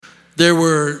there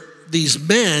were these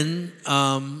men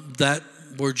that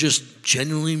were just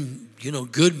genuinely,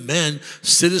 good men,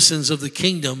 citizens of the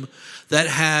kingdom that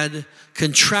had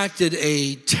contracted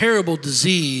a terrible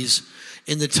disease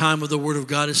in the time of the Word of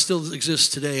God. It still exists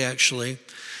today, actually,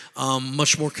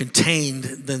 much more contained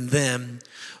than them.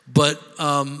 But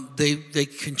they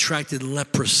contracted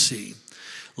leprosy.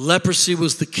 Leprosy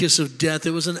was the kiss of death.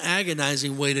 It was an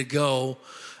agonizing way to go,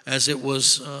 as it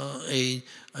was a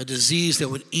disease that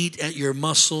would eat at your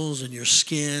muscles and your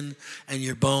skin and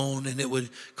your bone, and it would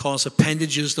cause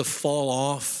appendages to fall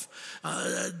off.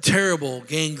 Terrible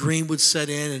gangrene would set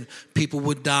in, and people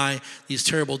would die these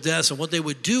terrible deaths. And what they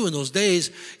would do in those days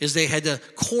is they had to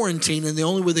quarantine, and the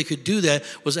only way they could do that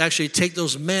was actually take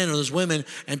those men or those women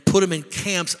and put them in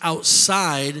camps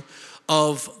outside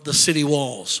of the city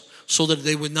walls so that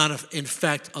they would not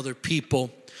infect other people.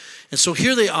 And so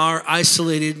here they are,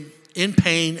 isolated, in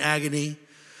pain, agony.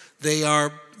 They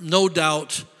are no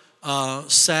doubt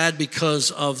sad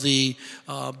because of the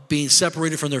being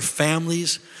separated from their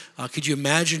families. Could you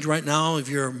imagine right now, if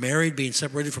you're married, being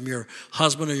separated from your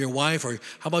husband or your wife, or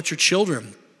how about your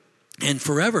children? And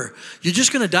forever, you're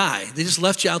just going to die. They just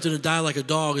left you out there to die like a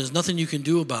dog. There's nothing you can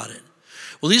do about it.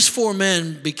 Well, these four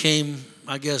men became,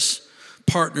 I guess,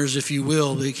 partners, if you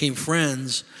will. They became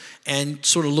friends and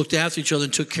sort of looked after each other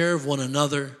and took care of one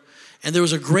another. And there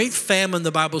was a great famine,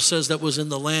 the Bible says, that was in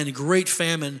the land. A great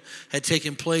famine had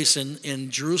taken place in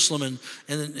Jerusalem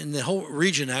and in the whole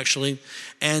region, actually.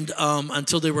 And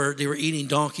until they were eating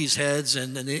donkeys' heads,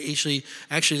 and they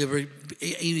actually they were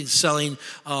even selling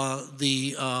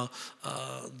the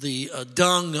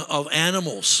dung of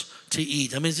animals to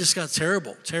eat. I mean, it just got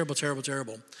terrible, terrible, terrible,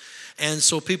 terrible. And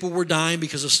so people were dying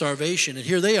because of starvation. And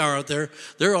here they are out there.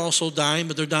 They're also dying,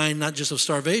 but they're dying not just of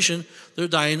starvation. They're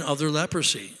dying of their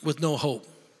leprosy with no hope.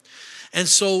 And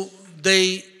so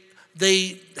they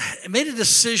made a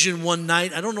decision one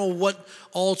night. I don't know what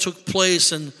all took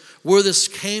place and where this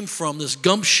came from, this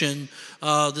gumption,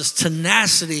 this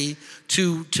tenacity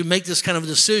to make this kind of a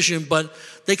decision. But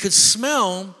they could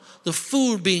smell the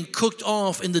food being cooked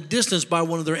off in the distance by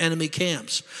one of their enemy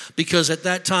camps. Because at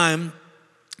that time,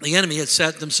 the enemy had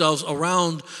set themselves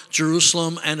around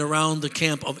Jerusalem and around the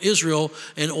camp of Israel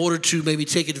in order to maybe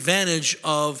take advantage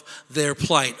of their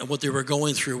plight, of what they were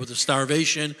going through with the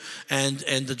starvation and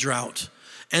the drought.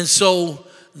 And so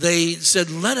they said,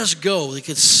 let us go. They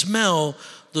could smell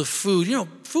the food.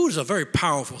 Food is a very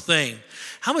powerful thing.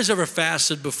 How many's ever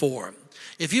fasted before?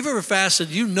 If you've ever fasted,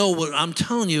 you know what I'm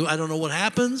telling you. I don't know what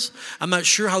happens. I'm not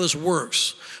sure how this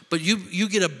works. But you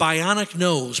get a bionic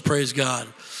nose, praise God.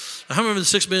 I remember the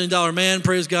 $6 million man,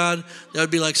 praise God. That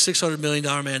would be like $600 million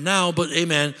man now, but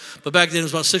amen. But back then it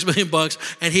was about $6 million,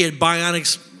 and he had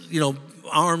bionics,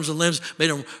 arms and limbs, made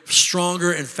him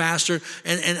stronger and faster.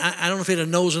 And I don't know if he had a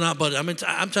nose or not, but I'm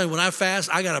telling you, when I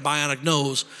fast, I got a bionic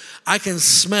nose. I can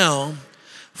smell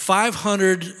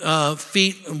 500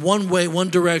 feet in one way, one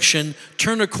direction,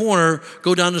 turn a corner,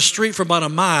 go down the street for about a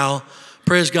mile.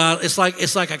 Praise God. It's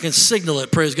like I can signal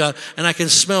it, praise God, and I can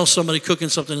smell somebody cooking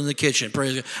something in the kitchen,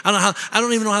 praise God. I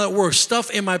don't even know how that works.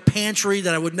 Stuff in my pantry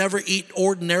that I would never eat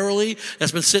ordinarily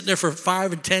that's been sitting there for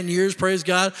 5 and 10 years, praise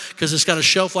God, because it's got a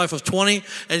shelf life of 20, and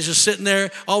it's just sitting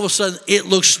there. All of a sudden, it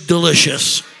looks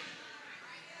delicious.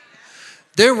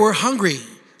 They were hungry.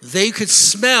 They could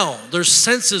smell. Their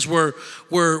senses were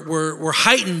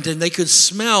heightened, and they could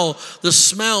smell the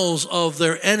smells of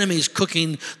their enemies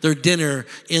cooking their dinner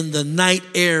in the night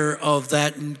air of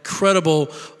that incredible,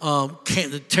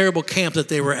 the terrible camp that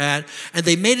they were at. And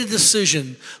they made a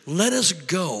decision, let us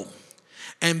go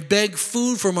and beg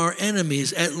food from our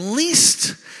enemies. At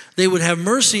least they would have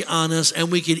mercy on us,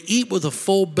 and we could eat with a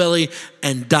full belly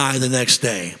and die the next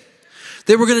day.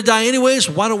 They were going to die anyways.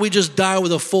 Why don't we just die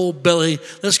with a full belly?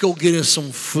 Let's go get us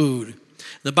some food.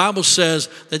 The Bible says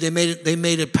that they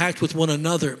made a pact with one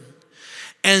another,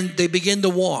 and they began to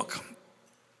walk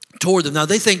toward them. Now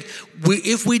they think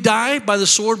if we die by the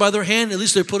sword, by their hand, at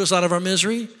least they put us out of our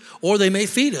misery, or they may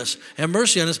feed us, have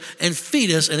mercy on us, and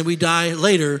feed us, and we die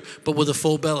later, but with a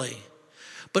full belly.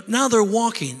 But now they're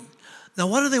walking. Now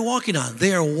what are they walking on?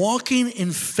 They are walking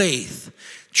in faith,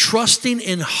 trusting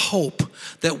in hope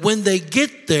that when they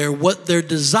get there, what their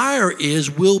desire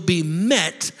is will be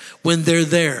met when they're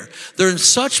there. They're in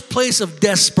such place of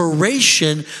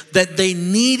desperation that they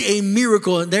need a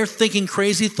miracle, and they're thinking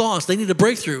crazy thoughts. They need a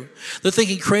breakthrough. They're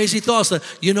thinking crazy thoughts that,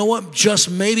 you know what, just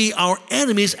maybe our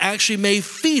enemies actually may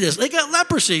feed us. They got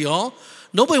leprosy, y'all.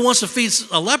 Nobody wants to feed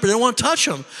a leper. They don't want to touch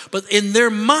them. But in their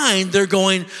mind, they're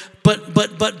going,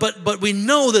 But we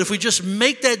know that if we just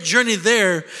make that journey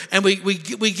there and we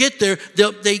get there,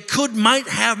 they might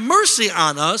have mercy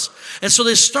on us. And so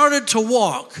they started to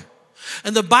walk.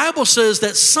 And the Bible says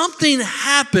that something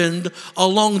happened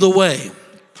along the way.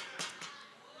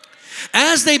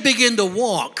 As they begin to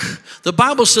walk, the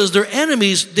Bible says their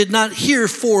enemies did not hear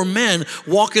four men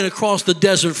walking across the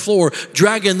desert floor,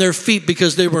 dragging their feet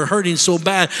because they were hurting so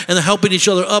bad, and they're helping each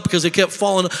other up because they kept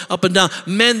falling up and down.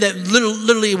 Men that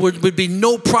literally would be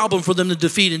no problem for them to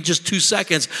defeat in just 2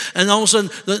 seconds. And all of a sudden,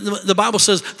 the Bible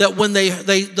says that when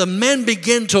the men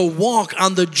begin to walk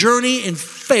on the journey in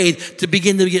faith to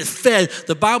begin to get fed,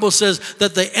 the Bible says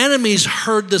that the enemies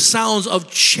heard the sounds of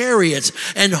chariots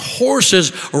and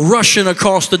horses rushing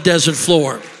across the desert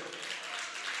floor.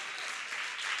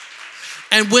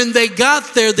 And when they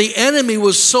got there, the enemy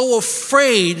was so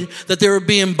afraid that they were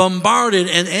being bombarded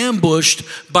and ambushed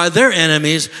by their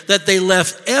enemies that they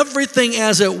left everything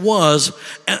as it was,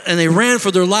 and they ran for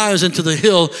their lives into the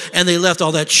hill, and they left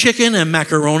all that chicken and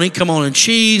macaroni, come on, and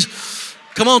cheese.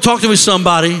 Come on, talk to me,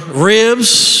 somebody.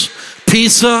 Ribs,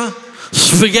 pizza,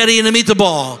 spaghetti and a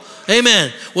meatball.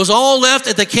 Amen. Was all left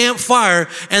at the campfire,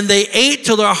 and they ate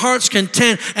till their heart's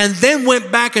content, and then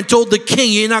went back and told the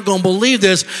king, you're not going to believe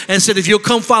this, and said, if you'll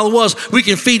come follow us, we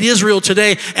can feed Israel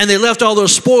today. And they left all their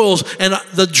spoils, and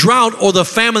the drought or the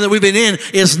famine that we've been in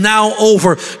is now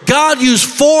over. God used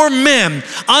four men,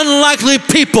 unlikely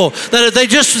people, that if they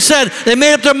just said, they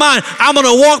made up their mind, I'm going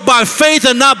to walk by faith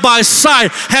and not by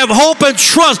sight, have hope and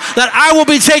trust that I will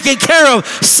be taken care of.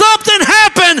 Something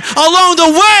happened along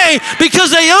the way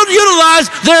because they utilize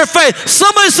their faith.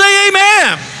 Somebody say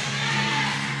amen.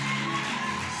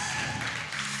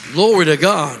 Glory to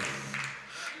God.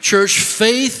 Church,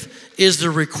 faith is the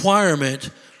requirement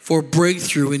for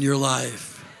breakthrough in your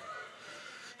life.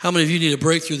 How many of you need a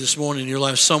breakthrough this morning in your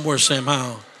life somewhere,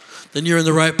 somehow? Then you're in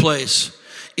the right place.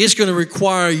 It's going to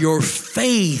require your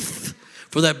faith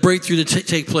for that breakthrough to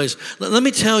take place. Let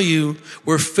me tell you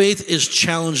where faith is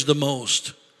challenged the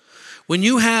most. When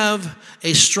you have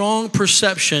a strong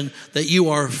perception that you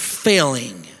are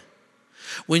failing,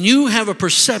 when you have a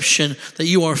perception that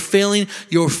you are failing,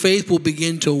 your faith will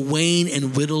begin to wane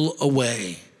and whittle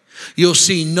away. You'll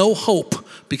see no hope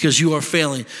because you are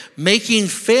failing. Making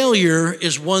failure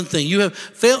is one thing.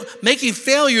 Making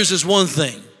failures is one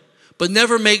thing, but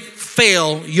never make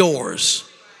fail yours.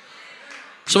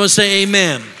 Someone say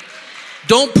amen.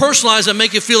 Don't personalize and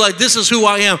make it feel like this is who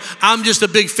I am. I'm just a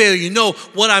big failure. You know,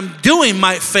 what I'm doing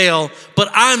might fail, but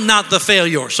I'm not the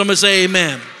failure. Somebody say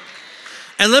amen.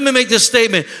 And let me make this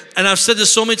statement, and I've said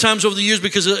this so many times over the years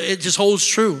because it just holds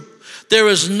true. There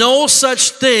is no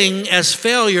such thing as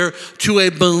failure to a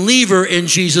believer in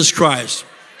Jesus Christ.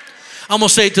 I'm going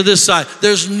to say it to this side.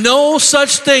 There's no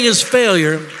such thing as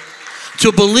failure to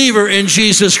a believer in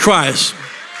Jesus Christ.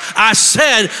 I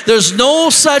said there's no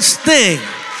such thing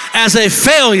as a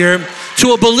failure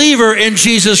to a believer in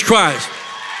Jesus Christ.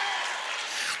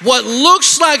 What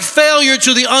looks like failure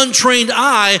to the untrained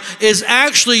eye is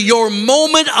actually your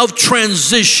moment of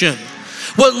transition.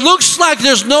 What looks like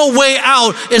there's no way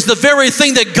out is the very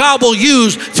thing that God will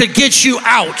use to get you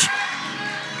out.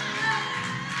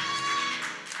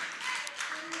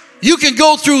 You can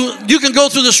go through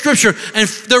the scripture, and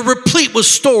they're replete with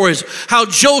stories how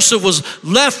Joseph was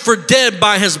left for dead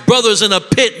by his brothers in a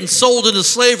pit and sold into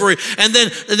slavery, and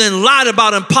then lied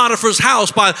about in Potiphar's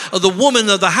house by the woman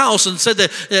of the house, and said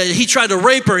that he tried to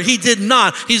rape her. He did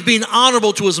not. He's being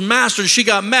honorable to his master. She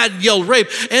got mad and yelled rape,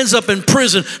 ends up in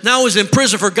prison. Now he's in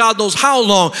prison for God knows how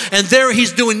long, and there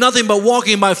he's doing nothing but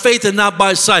walking by faith and not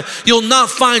by sight. You'll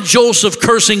not find Joseph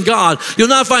cursing God. You'll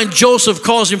not find Joseph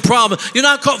causing problems. You'll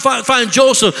not find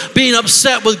Joseph being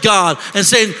upset with God and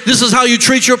saying, this is how you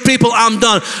treat your people, I'm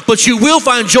done. But you will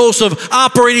find Joseph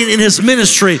operating in his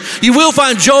ministry. You will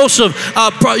find Joseph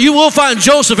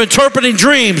interpreting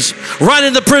dreams right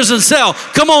in the prison cell.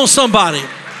 Come on, somebody.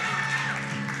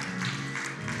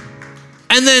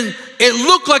 And then it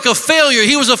looked like a failure.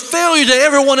 He was a failure to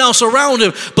everyone else around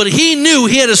him, but he knew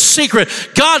he had a secret.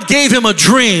 God gave him a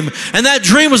dream, and that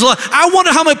dream was I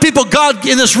wonder how many people God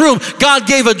in this room God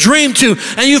gave a dream to,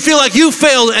 and you feel like you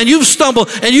failed and you've stumbled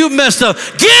and you've messed up.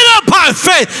 Get up by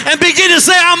faith and begin to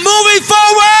say, I'm moving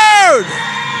forward.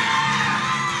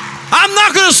 I'm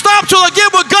not going to stop till I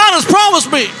get what God has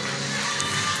promised me.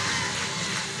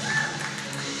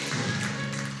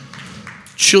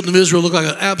 Children of Israel look like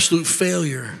an absolute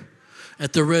failure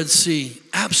at the Red Sea.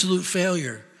 Absolute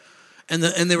failure. And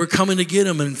they were coming to get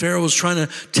them, and Pharaoh was trying to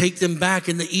take them back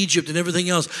into Egypt and everything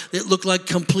else. It looked like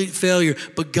complete failure,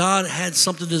 but God had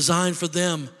something designed for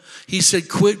them. He said,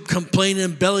 quit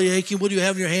complaining, belly aching. What do you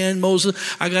have in your hand, Moses?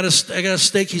 I got a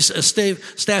stake, a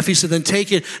staff. He said, then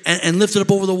take it and lift it up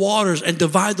over the waters and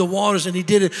divide the waters. And he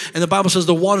did it. And the Bible says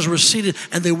the waters were receded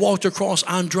and they walked across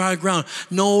on dry ground.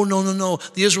 No.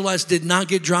 The Israelites did not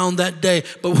get drowned that day.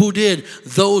 But who did?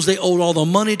 Those they owed all the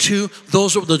money to,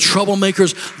 those that were the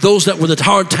troublemakers, those that were the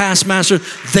hard taskmasters,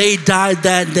 they died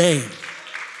that day.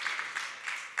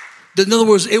 In other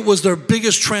words, it was their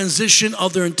biggest transition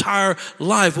of their entire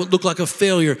life, what looked like a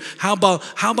failure. How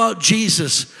about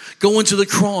Jesus going to the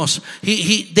cross?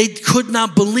 They could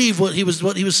not believe what he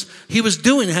was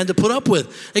doing and had to put up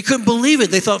with. They couldn't believe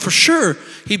it. They thought for sure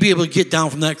he'd be able to get down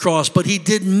from that cross, but he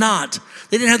did not.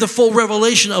 They didn't have the full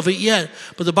revelation of it yet.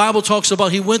 But the Bible talks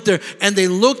about he went there and they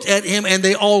looked at him and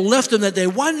they all left him that day.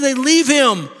 Why did they leave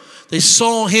him? They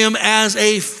saw him as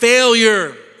a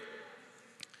failure.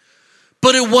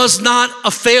 But it was not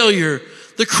a failure.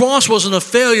 The cross wasn't a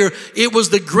failure. It was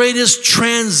the greatest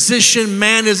transition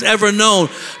man has ever known.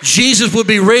 Jesus would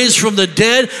be raised from the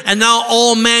dead, and now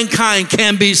all mankind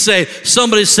can be saved.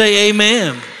 Somebody say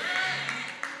amen.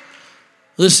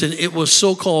 Listen, it was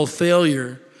so-called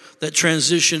failure that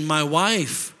transitioned my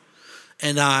wife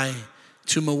and I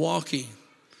to Milwaukee.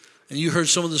 And you heard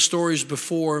some of the stories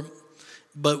before.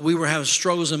 But we were having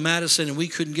struggles in Madison, and we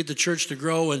couldn't get the church to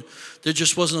grow, and there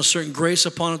just wasn't a certain grace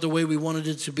upon it the way we wanted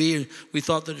it to be, and we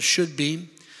thought that it should be.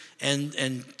 And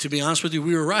to be honest with you,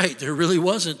 we were right. There really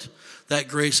wasn't that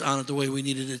grace on it the way we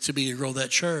needed it to be to grow that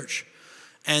church.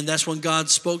 And that's when God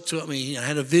spoke to me. I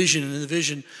had a vision, and in the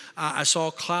vision, I saw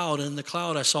a cloud, and in the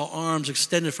cloud, I saw arms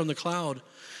extended from the cloud,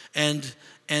 and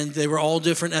they were all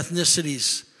different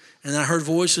ethnicities. And I heard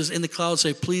voices in the cloud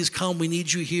say, please come, we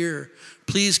need you here.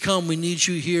 Please come, we need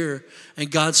you here.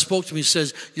 And God spoke to me,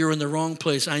 says, you're in the wrong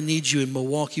place. I need you in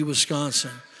Milwaukee,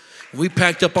 Wisconsin. We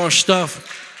packed up our stuff,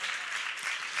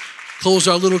 closed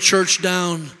our little church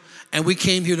down, and we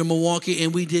came here to Milwaukee,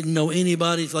 and we didn't know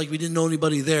anybody. It's like we didn't know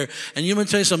anybody there. And you want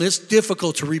to tell you something, it's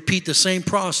difficult to repeat the same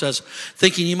process,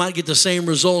 thinking you might get the same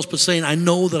results, but saying, I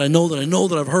know that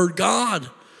I've heard God.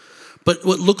 But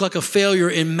what looked like a failure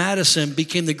in Madison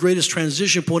became the greatest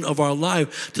transition point of our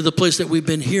life to the place that we've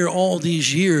been here all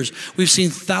these years. We've seen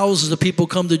thousands of people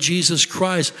come to Jesus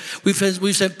Christ. We've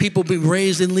had people be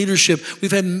raised in leadership.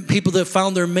 We've had people that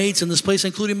found their mates in this place,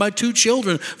 including my 2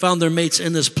 children found their mates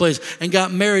in this place and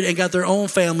got married and got their own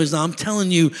families. Now I'm telling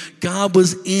you, God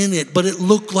was in it, but it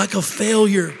looked like a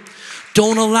failure.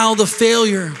 Don't allow the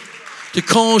failure to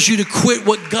cause you to quit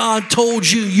what God told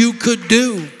you could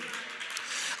do.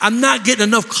 I'm not getting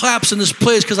enough claps in this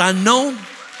place because I know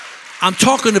I'm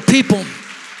talking to people.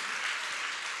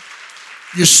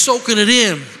 You're soaking it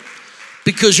in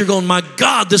because you're going, my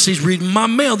God, he's reading my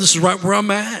mail. This is right where I'm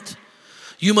at.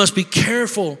 You must be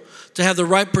careful to have the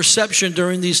right perception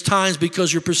during these times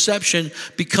because your perception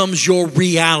becomes your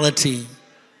reality.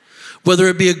 Whether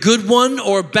it be a good one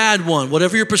or a bad one,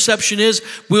 whatever your perception is,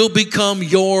 will become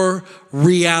your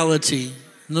reality.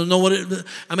 Know what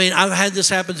I've had this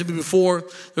happen to me before.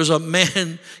 There's a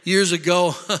man years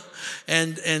ago,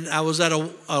 and I was at a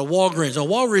Walgreens. Now,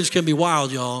 Walgreens can be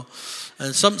wild, y'all.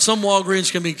 And some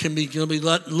Walgreens can be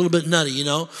a little bit nutty, you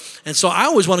know. And so I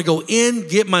always want to go in,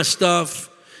 get my stuff,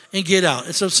 and get out.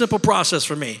 It's a simple process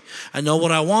for me. I know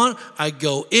what I want. I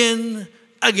go in,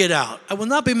 I get out. I will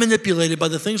not be manipulated by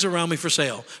the things around me for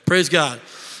sale. Praise God.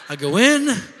 I go in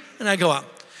and I go out.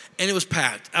 And it was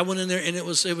packed. I went in there and it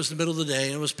was the middle of the day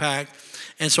and it was packed.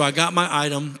 And so I got my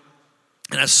item.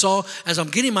 And I saw, as I'm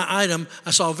getting my item,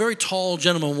 I saw a very tall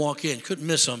gentleman walk in. Couldn't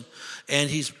miss him. And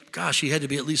he had to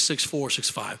be at least 6'4",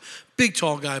 6'5". Big,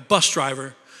 tall guy, bus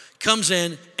driver. Comes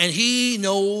in and he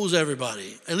knows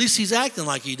everybody. At least he's acting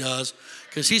like he does.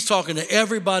 Because he's talking to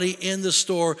everybody in the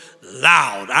store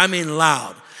loud. I mean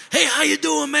loud. Hey, how you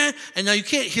doing, man? And now you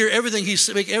can't hear everything.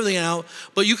 He's making everything out.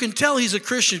 But you can tell he's a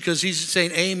Christian because he's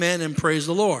saying amen and praise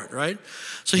the Lord, right?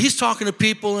 So he's talking to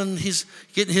people and he's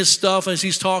getting his stuff as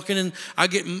he's talking. And I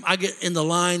get in the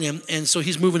line. And so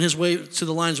he's moving his way to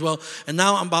the line as well. And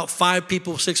now I'm about 5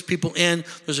 people, 6 people in.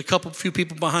 There's a few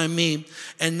people behind me.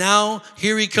 And now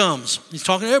here he comes. He's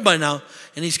talking to everybody now.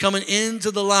 And he's coming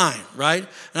into the line, right?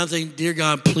 And I'm thinking, dear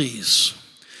God, please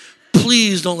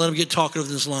don't let him get talkative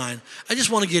in this line. I just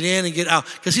want to get in and get out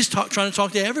because he's trying to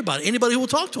talk to everybody, anybody who will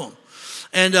talk to him.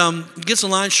 And he gets in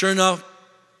line, sure enough,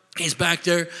 he's back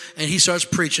there and he starts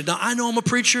preaching. Now, I know I'm a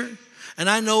preacher and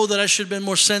I know that I should have been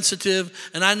more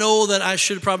sensitive and I know that I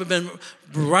should have probably been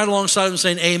right alongside him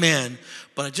saying amen,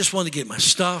 but I just wanted to get my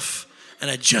stuff and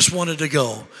I just wanted to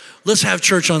go. Let's have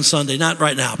church on Sunday, not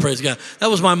right now, praise God. That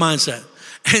was my mindset.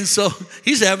 And so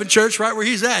he's having church right where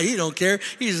he's at. He don't care.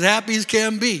 He's as happy as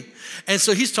can be. And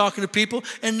so he's talking to people,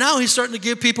 and now he's starting to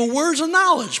give people words of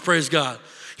knowledge, praise God.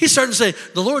 He's starting to say,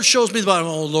 the Lord shows me the Bible.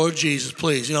 Oh, Lord Jesus,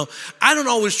 please. You know, I don't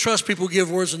always trust people who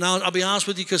give words of knowledge. I'll be honest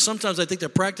with you, because sometimes I think they're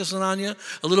practicing on you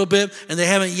a little bit, and they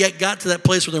haven't yet got to that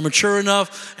place where they're mature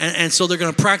enough, and so they're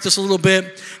going to practice a little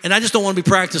bit. And I just don't want to be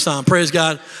practiced on, praise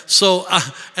God. So,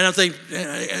 and I think,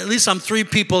 at least I'm 3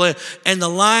 people, and the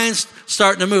line's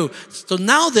starting to move. So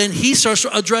now then, he starts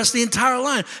to address the entire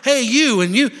line. Hey, you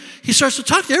and you. He starts to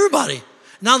talk to everybody.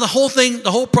 Now the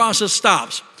whole process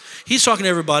stops. He's talking to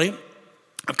everybody.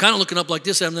 I'm kind of looking up like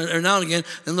this every now and again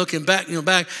and looking back,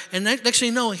 back. And next thing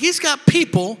you know, he's got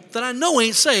people that I know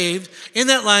ain't saved in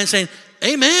that line saying,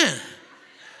 amen,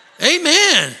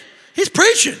 amen. He's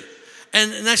preaching.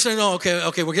 And next thing I know,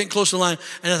 okay, we're getting close to the line.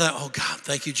 And I thought, oh, God,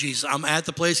 thank you, Jesus. I'm at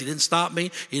the place. He didn't stop me.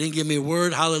 He didn't give me a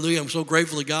word. Hallelujah. I'm so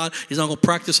grateful to God. He's not going to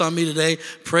practice on me today.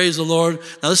 Praise the Lord.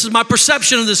 Now, this is my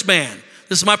perception of this man.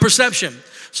 This is my perception.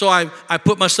 So I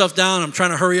put my stuff down. I'm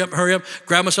trying to hurry up,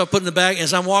 grab myself, put in the bag.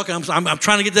 As I'm walking, I'm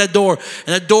trying to get to that door.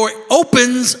 And that door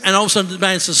opens, and all of a sudden the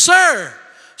man says, sir.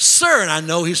 And I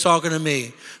know he's talking to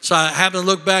me. So I happen to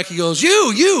look back. He goes,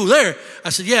 you there. I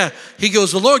said, yeah. He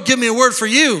goes, the Lord give me a word for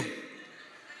you.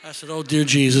 I said, oh, dear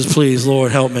Jesus, please,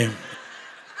 Lord, help me.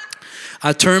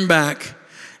 I turned back.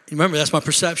 Remember, that's my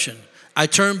perception. I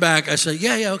turned back. I said,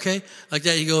 yeah, okay. Like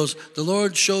that. He goes, the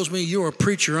Lord shows me you're a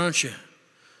preacher, aren't you?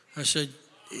 I said,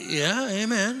 yeah,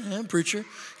 amen. I'm a preacher.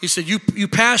 He said, you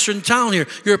pastor in town here.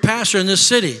 You're a pastor in this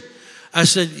city. I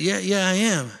said, yeah, I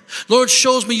am. Lord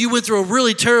shows me you went through a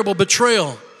really terrible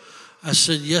betrayal. I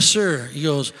said, yes, sir. He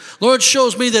goes, Lord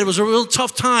shows me that it was a real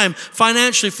tough time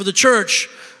financially for the church.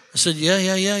 I said, yeah.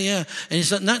 And he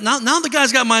said, now the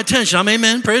guy's got my attention. I'm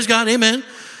amen. Praise God, amen.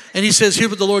 And he says, here's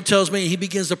what the Lord tells me. He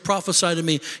begins to prophesy to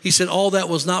me. He said, all that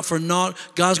was not for naught.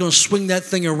 God's going to swing that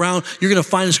thing around. You're going to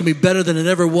find it's going to be better than it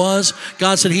ever was.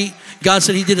 God said he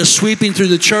did a sweeping through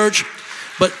the church.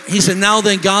 But he said, now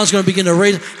then, God's going to begin to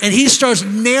raise. And he starts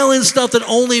nailing stuff that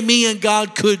only me and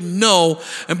God could know.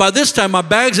 And by this time, my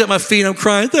bag's at my feet. I'm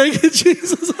crying, thank you,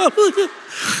 Jesus. In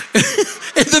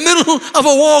the middle of a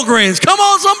Walgreens. Come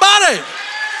on, somebody.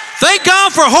 Thank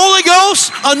God for Holy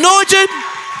Ghost, anointed,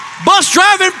 bus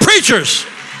driving preachers.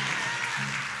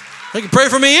 They can pray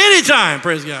for me anytime,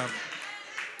 praise God.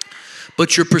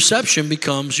 But your perception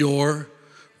becomes your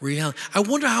reality. I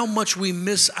wonder how much we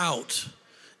miss out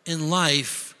in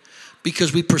life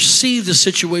because we perceive the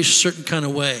situation a certain kind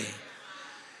of way.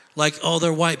 Like, oh,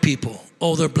 they're white people.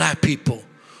 Oh, they're black people.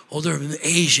 Oh, they're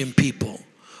Asian people.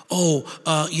 Oh,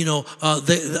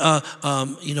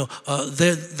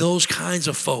 they're those kinds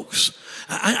of folks.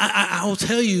 I will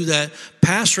tell you that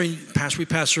we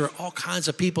pastor all kinds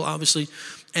of people, obviously,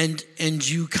 and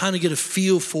you kind of get a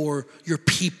feel for your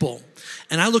people.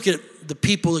 And I look at the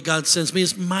people that God sends me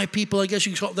as my people, I guess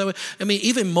you can call it that way. I mean,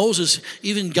 even Moses,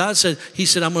 even God said, he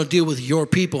said, I'm going to deal with your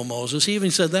people, Moses. He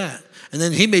even said that. And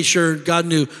then he made sure God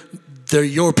knew they're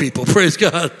your people. Praise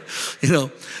God.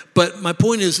 But my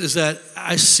point is that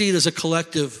I see it as a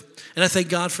collective, and I thank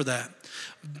God for that.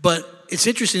 But it's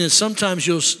interesting that sometimes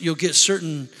you'll get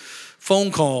certain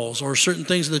phone calls or certain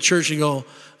things in the church and go,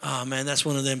 oh man, that's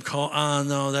one of them call. Oh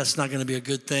no, that's not going to be a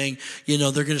good thing. They're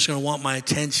just going to want my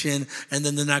attention, and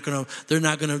then they're not going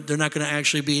to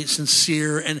actually be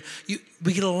sincere. And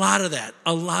we get a lot of that.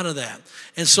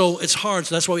 And so it's hard.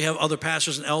 So that's why we have other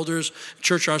pastors and elders,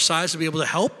 church our size, to be able to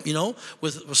help,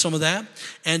 with some of that.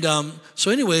 And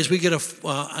so anyways, we get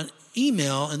an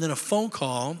email and then a phone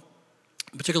call,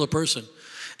 a particular person.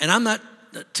 And I'm not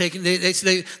taking,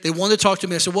 they wanted to talk to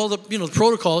me. I said, well, the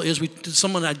protocol is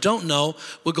someone I don't know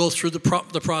will go through the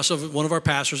process of one of our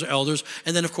pastors or elders.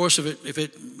 And then, of course, if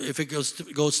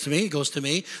it goes to me, it goes to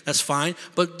me. That's fine.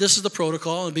 But this is the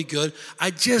protocol, and be good.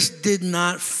 I just did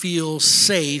not feel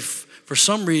safe for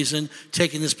some reason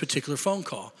taking this particular phone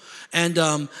call. And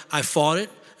I fought it.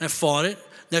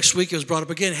 Next week, it was brought up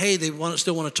again. Hey, they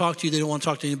still want to talk to you. They don't want to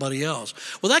talk to anybody else.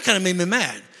 Well, that kind of made me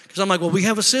mad. Because I'm like, well, we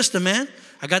have a system, man.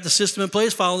 I got the system in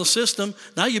place, follow the system.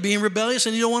 Now you're being rebellious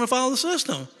and you don't want to follow the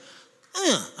system.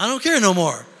 I don't care no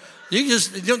more. You're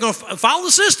going to follow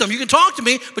the system. You can talk to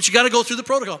me, but you got to go through the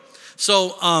protocol.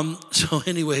 So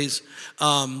anyways,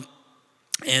 and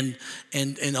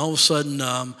all of a sudden,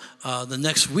 the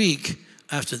next week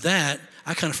after that,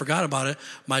 I kind of forgot about it.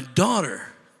 My daughter,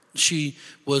 she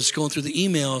was going through the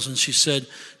emails and she said,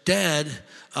 Dad,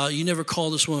 you never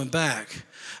called this woman back.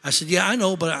 I said, yeah, I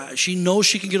know, but she knows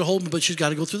she can get a hold of me, but she's got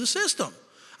to go through the system.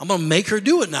 I'm going to make her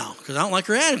do it now because I don't like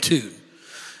her attitude.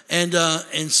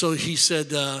 And so he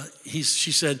said, she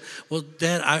said, well,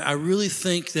 Dad, I really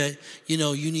think that,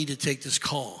 you need to take this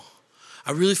call.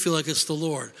 I really feel like it's the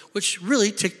Lord, which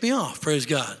really ticked me off, praise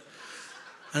God.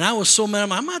 And I was so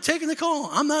mad, I'm not taking the call.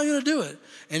 I'm not going to do it.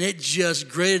 And it just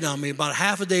grated on me. About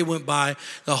half a day went by.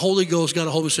 The Holy Ghost got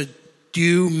a hold of me and said, do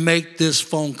you make this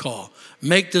phone call?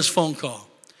 Make this phone call.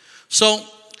 So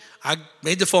I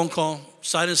made the phone call,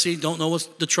 sight unseen, don't know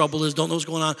what the trouble is, don't know what's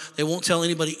going on. They won't tell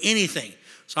anybody anything.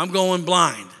 So I'm going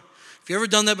blind. If you've ever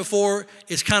done that before,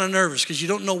 it's kind of nervous because you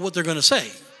don't know what they're going to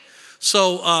say.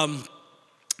 So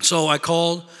I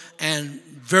called, and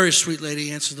very sweet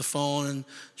lady answered the phone, and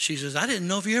she says, I didn't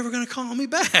know if you were ever going to call me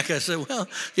back. I said, well,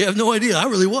 you have no idea. I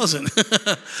really wasn't.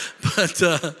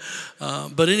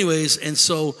 But anyways, and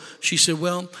so she said,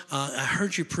 well, I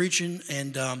heard you preaching,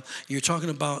 and you're talking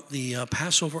about the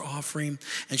Passover offering.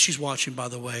 And she's watching, by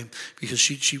the way, because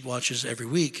she watches every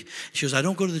week. She goes, I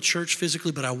don't go to the church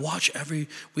physically, but I watch every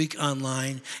week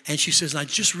online. And she says, I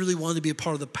just really wanted to be a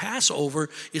part of the Passover.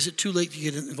 Is it too late to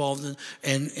get involved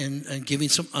in giving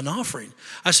an offering?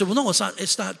 I said, well, no,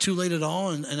 it's not too late at all.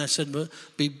 And I said, but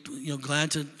be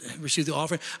glad to receive the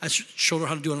offering. I showed her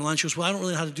how to do it online. She goes, well, I don't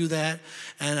really know how to do that.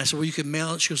 And I said, well, you can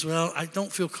mail it. She goes, well, I don't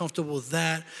feel comfortable with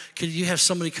that. Could you have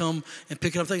somebody come and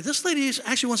pick it up? This lady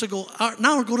actually wants to go out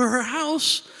now or go to her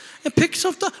house and pick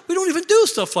stuff up. We don't even do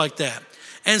stuff like that.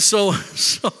 And so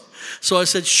I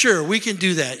said, sure, we can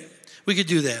do that. We could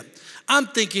do that. I'm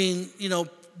thinking,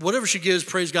 whatever she gives,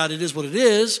 praise God, it is what it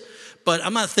is. But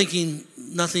I'm not thinking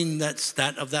nothing that's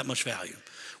of that much value.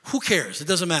 Who cares? It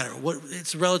doesn't matter.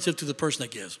 It's relative to the person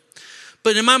that gives.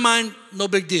 But in my mind, no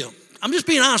big deal. I'm just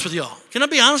being honest with y'all. Can I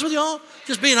be honest with y'all?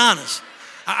 Just being honest.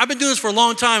 I've been doing this for a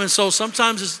long time, and so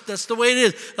sometimes that's the way it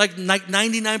is. Like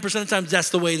 99% of the times, that's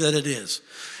the way that it is.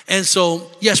 And so,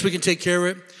 yes, we can take care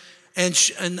of it.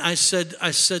 And I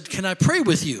said, can I pray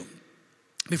with you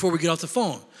before we get off the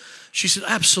phone? She said,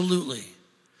 absolutely.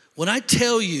 When I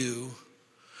tell you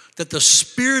that the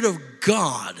Spirit of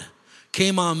God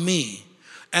came on me,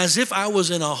 as if I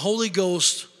was in a Holy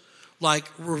Ghost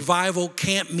revival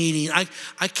camp meeting. I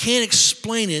can't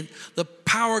explain it. The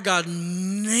power of God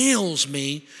nails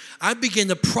me. I begin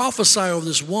to prophesy over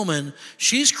this woman.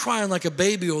 She's crying like a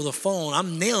baby over the phone.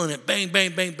 I'm nailing it. Bang,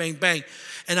 bang, bang, bang, bang.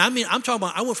 And I'm talking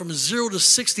about, I went from 0 to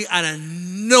 60 out of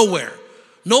nowhere.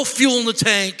 No fuel in the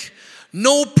tank.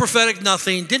 No prophetic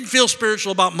nothing. Didn't feel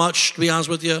spiritual about much, to be honest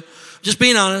with you. Just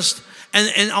being honest.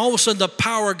 And all of a sudden, the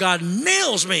power of God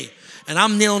nails me. And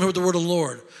I'm nailing her with the word of the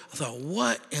Lord. I thought,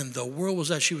 what in the world was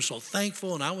that? She was so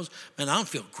thankful, and I don't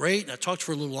feel great. And I talked to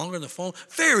her a little longer on the phone.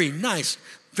 Very nice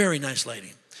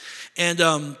lady.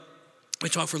 And we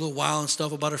talked for a little while and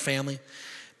stuff about her family.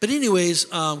 But anyways,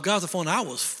 got off the phone. I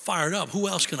was fired up. Who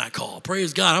else can I call?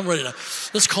 Praise God. I'm ready to,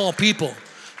 let's call people.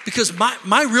 Because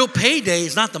my real payday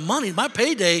is not the money. My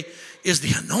payday is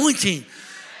the anointing.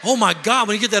 Oh, my God.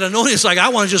 When you get that anointing, it's like I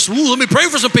want to just, let me pray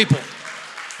for some people.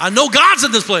 I know God's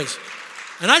in this place.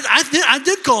 And I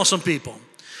did call some people.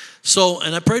 So,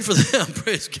 and I prayed for them.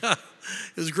 Praise God.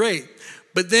 It was great.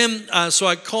 But then, so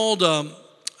I called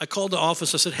the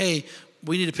office. I said, hey,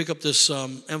 we need to pick up this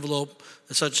envelope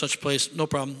at such a place. No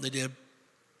problem. They did.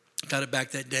 Got it back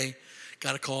that day.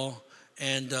 Got a call.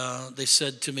 And they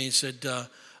said to me,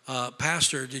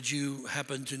 Pastor, did you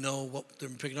happen to know what they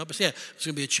were picking up? I said, yeah, it's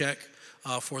going to be a check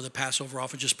for the Passover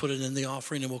offering. Just put it in the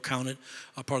offering and we'll count it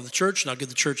part of the church. And I'll give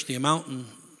the church the amount and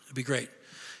it'll be great.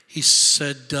 He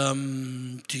said,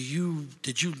 did you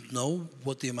know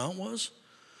what the amount was?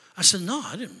 I said, no,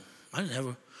 I didn't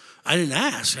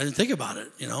ask. I didn't think about it,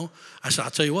 I said,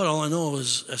 I'll tell you what, all I know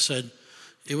is, I said,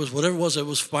 it was whatever it was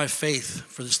by faith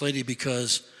for this lady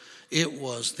because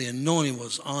the anointing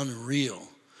was unreal.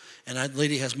 And that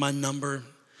lady has my number.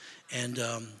 And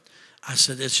I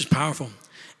said, it's just powerful.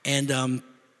 And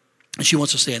she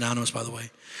wants to stay anonymous, by the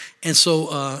way. And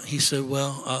so he said,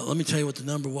 well, let me tell you what the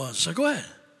number was. So go ahead.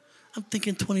 I'm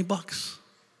thinking $20,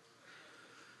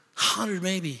 100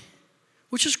 maybe,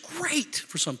 which is great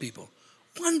for some people.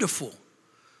 Wonderful.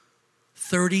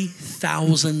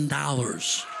 $30,000.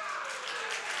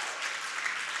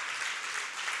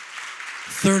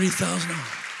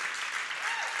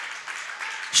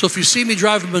 $30,000. So if you see me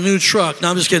driving a new truck, no,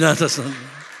 I'm just kidding.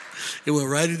 It went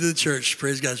right into the church.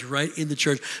 Praise God, it's right in the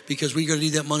church because we're going to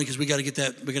need that money because we're going to get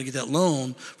that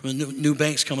loan from the new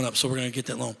banks coming up. So we're going to get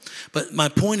that loan. But my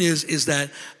point is that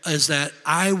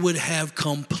I would have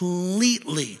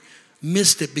completely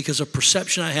missed it because of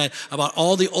perception I had about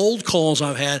all the old calls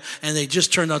I've had, and they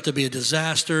just turned out to be a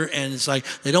disaster. And it's like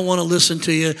they don't want to listen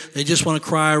to you; they just want to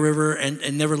cry a river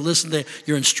and never listen to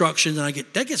your instructions. And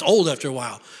that gets old after a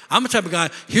while. I'm the type of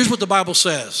guy. Here's what the Bible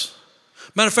says.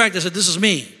 Matter of fact, I said, this is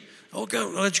me. Okay,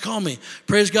 why did you call me?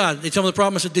 Praise God. They tell me the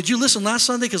problem. I said, did you listen last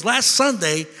Sunday? Because last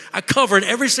Sunday, I covered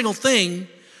every single thing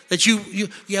that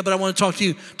yeah, but I want to talk to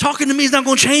you. Talking to me is not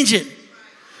going to change it.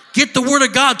 Get the word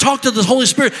of God. Talk to the Holy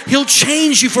Spirit. He'll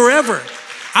change you forever.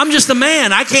 I'm just a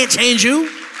man. I can't change you.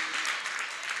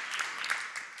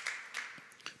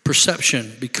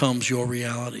 Perception becomes your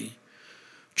reality.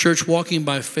 Church, walking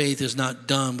by faith is not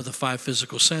done with the 5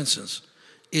 physical senses.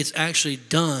 It's actually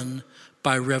done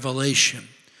by revelation.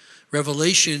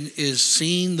 Revelation is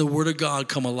seeing the word of God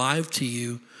come alive to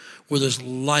you where there's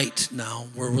light now,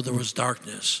 where there was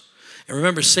darkness. And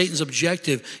remember, Satan's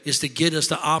objective is to get us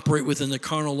to operate within the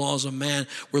carnal laws of man,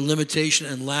 where limitation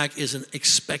and lack is an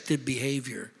expected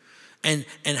behavior. And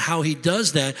how he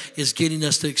does that is getting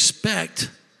us to expect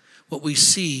what we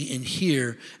see and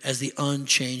hear as the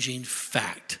unchanging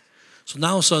fact. So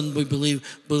now all of a sudden we believe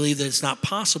that it's not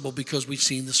possible because we've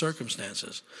seen the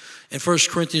circumstances. In 1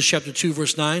 Corinthians chapter 2,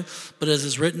 verse 9, but as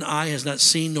is written, eye has not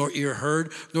seen nor ear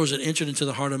heard, nor has it entered into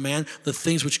the heart of man, the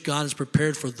things which God has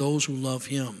prepared for those who love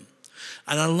him.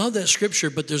 And I love that scripture,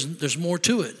 but there's more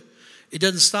to it. It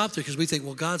doesn't stop there because we think,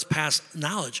 well, God's past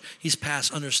knowledge. He's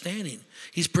past understanding.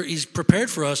 He's prepared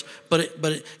for us, but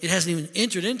it hasn't even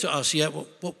entered into us yet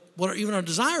what even our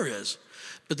desire is.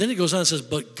 But then it goes on and says,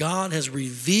 but God has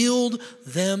revealed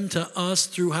them to us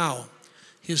through how?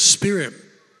 His Spirit.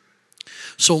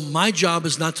 So my job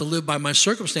is not to live by my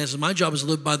circumstances. My job is to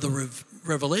live by the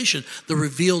revelation, the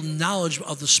revealed knowledge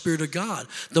of the Spirit of God.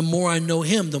 The more I know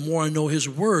him, the more I know his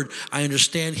word, I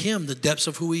understand him, the depths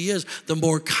of who he is, the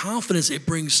more confidence it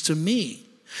brings to me.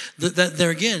 That there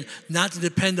again, not to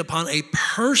depend upon a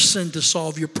person to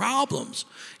solve your problems.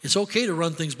 It's okay to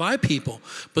run things by people,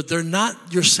 but they're not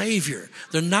your Savior.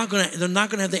 They're not going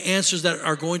to have the answers that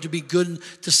are going to be good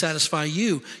to satisfy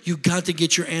you. You've got to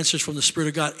get your answers from the Spirit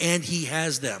of God, and he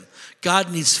has them.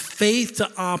 God needs faith to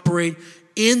operate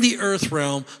in the earth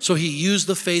realm, so he used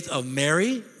the faith of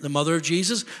Mary, the mother of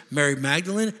Jesus, Mary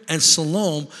Magdalene, and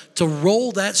Salome to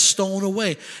roll that stone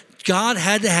away. God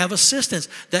had to have assistance.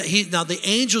 Now the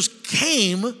angels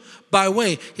came by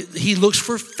way. He looks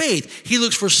for faith. He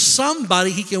looks for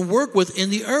somebody he can work with in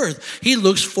the earth. He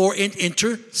looks for an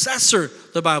intercessor,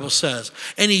 the Bible says.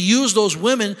 And he used those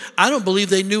women. I don't believe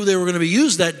they knew they were going to be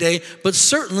used that day, but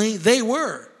certainly they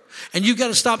were. And you've got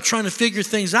to stop trying to figure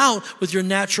things out with your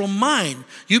natural mind.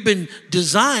 You've been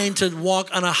designed to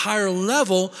walk on a higher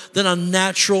level than a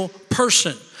natural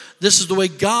person. This is the way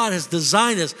God has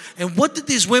designed us. And what did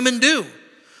these women do?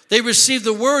 They received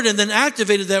the word and then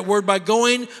activated that word by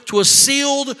going to a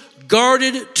sealed,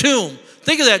 guarded tomb.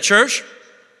 Think of that, church.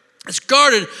 It's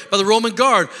guarded by the Roman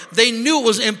guard. They knew it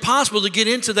was impossible to get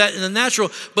into that in the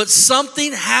natural, but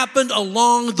something happened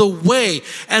along the way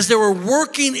as they were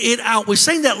working it out. We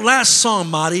sang that last song,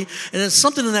 Marty, and there's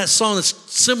something in that song that's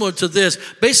similar to this.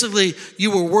 Basically,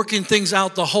 you were working things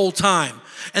out the whole time.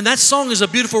 And that song is a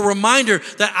beautiful reminder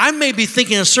that I may be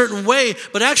thinking a certain way,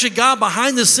 but actually God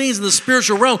behind the scenes in the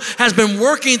spiritual realm has been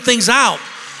working things out.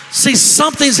 See,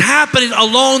 something's happening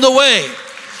along the way.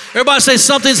 Everybody say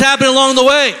something's happening along the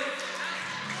way.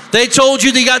 They told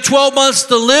you that you got 12 months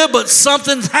to live, but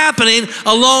something's happening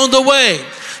along the way.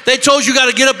 They told you got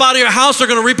to get up out of your house. They're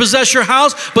going to repossess your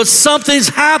house, but something's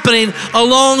happening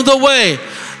along the way.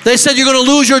 They said you're going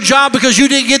to lose your job because you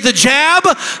didn't get the jab.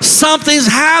 Something's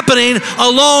happening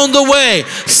along the way.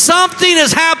 Something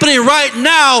is happening right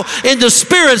now in the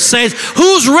Spirit, saints.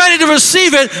 Who's ready to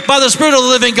receive it by the Spirit of the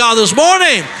living God this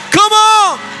morning? Come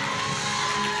on.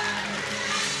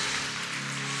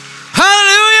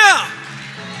 Hallelujah.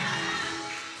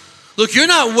 Look, you're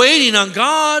not waiting on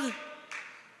God.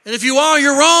 And if you are,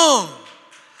 you're wrong.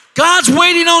 God's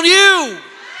waiting on you.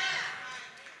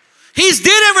 He's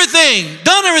did everything,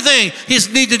 done everything he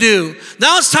needs to do.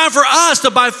 Now it's time for us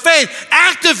to, by faith,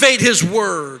 activate his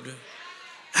word.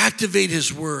 Activate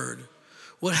his word.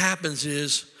 What happens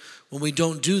is when we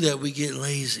don't do that, we get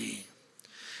lazy.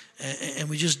 And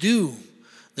we just do.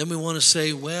 Then we want to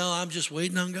say, well, I'm just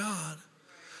waiting on God.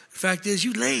 The fact is,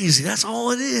 you're lazy. That's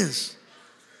all it is.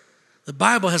 The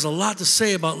Bible has a lot to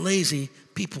say about lazy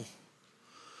people.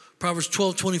 Proverbs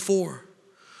 12:24.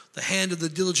 The hand of the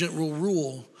diligent will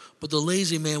rule, but the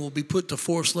lazy man will be put to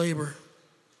forced labor.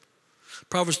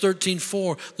 Proverbs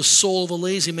 13:4, the soul of a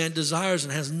lazy man desires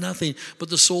and has nothing, but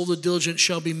the soul of the diligent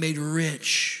shall be made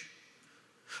rich.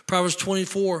 Proverbs 20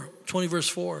 verse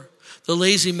 4, the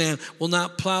lazy man will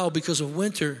not plow because of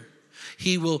winter.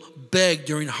 He will beg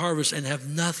during harvest and have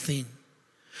nothing.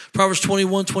 Proverbs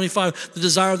 21:25, the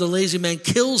desire of the lazy man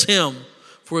kills him,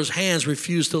 for his hands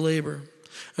refuse to labor.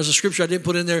 There's a scripture I didn't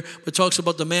put in there, but talks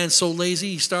about the man so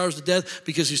lazy, he starves to death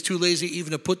because he's too lazy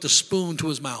even to put the spoon to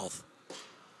his mouth.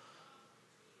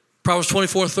 Proverbs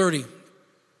 24:30.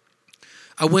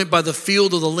 I went by the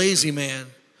field of the lazy man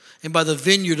and by the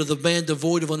vineyard of the man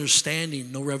devoid of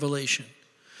understanding, no revelation.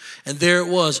 And there it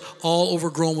was, all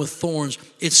overgrown with thorns.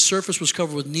 Its surface was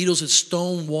covered with needles. Its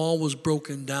stone wall was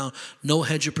broken down. No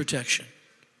hedge of protection.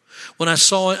 When I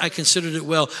saw it, I considered it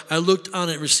well. I looked on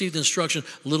it, received instruction.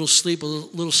 A little sleep, a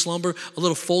little slumber, a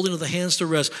little folding of the hands to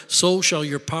rest. So shall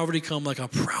your poverty come like a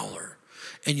prowler,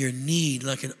 and your need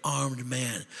like an armed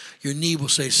man. Your need will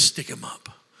say, stick him up.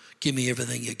 Give me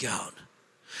everything you got.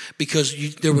 Because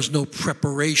there was no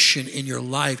preparation in your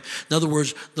life. In other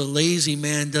words, the lazy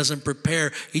man doesn't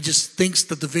prepare. He just thinks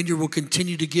that the vineyard will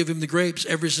continue to give him the grapes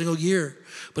every single year.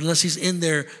 But unless he's in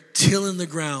there tilling the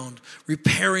ground,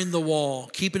 repairing the wall,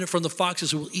 keeping it from the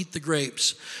foxes who will eat the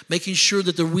grapes, making sure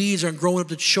that the weeds aren't growing up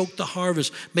to choke the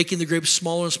harvest, making the grapes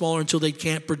smaller and smaller until they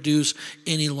can't produce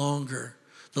any longer.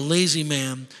 The lazy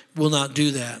man will not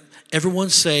do that. Everyone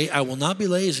say, I will not be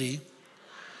lazy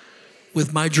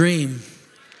with my dream.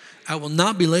 I will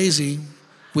not be lazy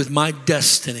with my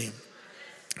destiny.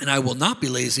 And I will not be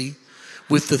lazy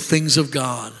with the things of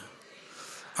God.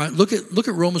 All right, look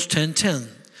at Romans 10:10.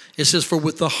 It says, for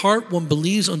with the heart one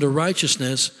believes unto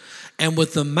righteousness, and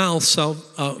with the mouth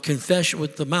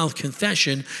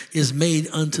confession is made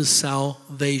unto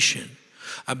salvation.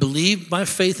 I believe by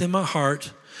faith in my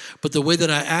heart, but the way that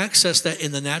I access that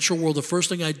in the natural world, the first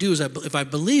thing I do is if I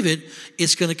believe it,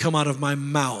 it's going to come out of my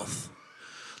mouth.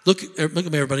 Look at me,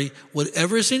 everybody.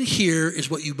 Whatever is in here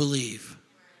is what you believe.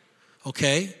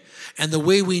 Okay? And the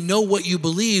way we know what you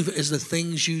believe is the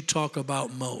things you talk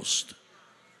about most.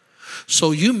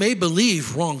 So you may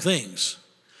believe wrong things.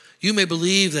 You may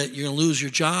believe that you're going to lose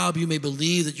your job. You may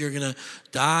believe that you're going to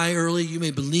die early. You may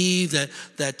believe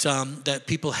that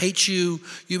people hate you.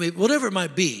 You may, whatever it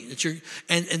might be,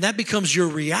 and that becomes your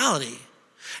reality.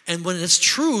 And when it's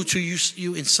true to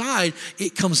you inside,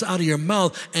 it comes out of your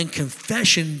mouth, and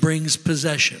confession brings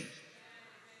possession.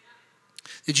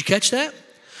 Did you catch that?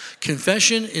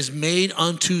 Confession is made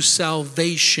unto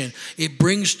salvation. It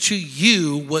brings to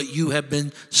you what you have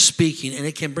been speaking, and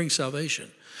it can bring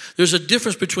salvation. There's a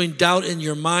difference between doubt in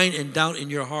your mind and doubt in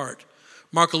your heart.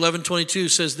 Mark 11:22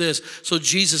 says this, so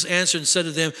Jesus answered and said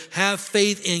to them, have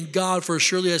faith in God, for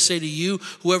surely I say to you,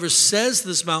 whoever says to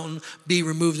this mountain, be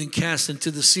removed and cast into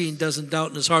the sea, and doesn't doubt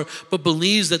in his heart, but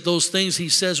believes that those things he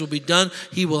says will be done,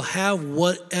 he will have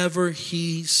whatever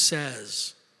he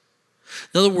says.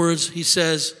 In other words, he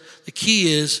says, the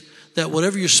key is that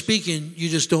whatever you're speaking, you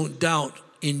just don't doubt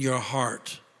in your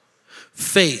heart.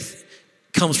 Faith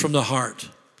comes from the heart.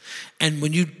 And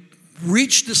when you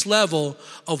reach this level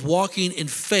of walking in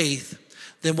faith,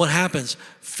 then what happens?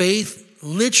 Faith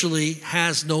literally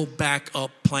has no backup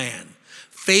plan.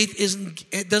 Faith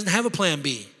doesn't have a plan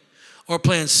B or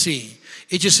plan C.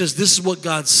 It just says, this is what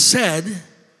God said.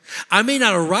 I may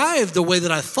not arrive the way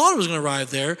that I thought I was going to arrive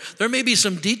there. There may be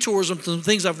some detours and some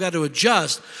things I've got to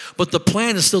adjust, but the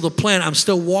plan is still the plan. I'm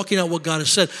still walking out what God has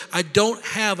said. I don't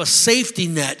have a safety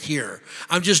net here.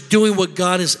 I'm just doing what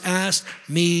God has asked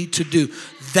me to do.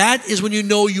 That is when you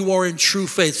know you are in true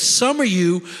faith. Some of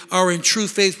you are in true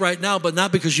faith right now, but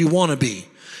not because you want to be.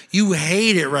 You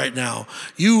hate it right now.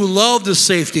 You love the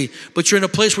safety, but you're in a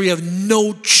place where you have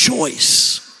no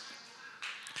choice.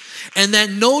 And that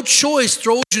no choice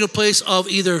throws you in a place of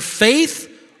either faith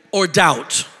or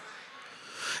doubt.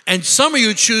 And some of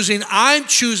you I'm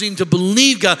choosing to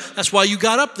believe God. That's why you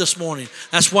got up this morning.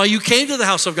 That's why you came to the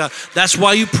house of God. That's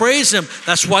why you praise him.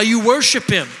 That's why you worship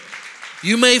him.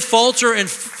 You may falter and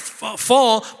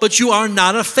fall, but you are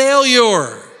not a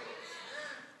failure.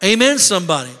 Amen,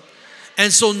 somebody.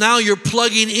 And so now you're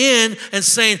plugging in and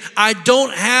saying, I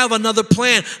don't have another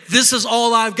plan. This is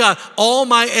all I've got. All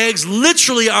my eggs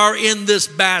literally are in this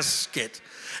basket.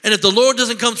 And if the Lord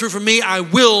doesn't come through for me, I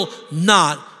will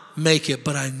not make it.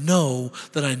 But I know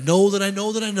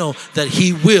that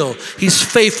he will. He's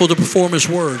faithful to perform his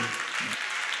word.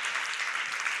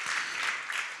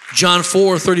 John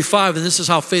 4:35, and this is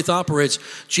how faith operates.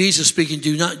 Jesus speaking,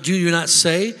 do you not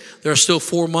say there are still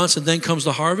 4 months and then comes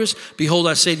the harvest? Behold,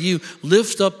 I say to you,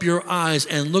 lift up your eyes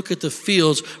and look at the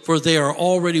fields, for they are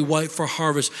already white for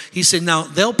harvest. He said, now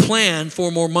they'll plan 4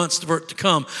 more months for it to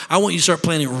come. I want you to start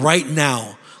planning right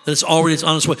now that it's on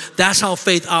its way. That's how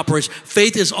faith operates.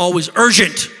 Faith is always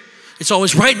urgent. It's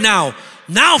always right now.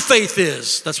 Now faith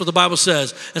is. That's what the Bible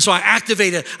says. And so I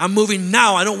activate it. I'm moving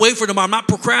now. I don't wait for tomorrow. I'm not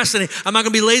procrastinating. I'm not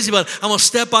going to be lazy about it. I'm going to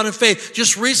step out in faith.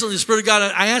 Just recently, the Spirit of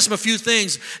God, I asked him a few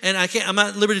things, and I'm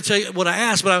not at liberty to tell you what I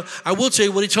asked, but I will tell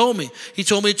you what he told me. He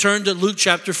told me to turn to Luke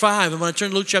chapter 5. And when I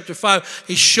turned to Luke chapter 5,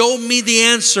 he showed me the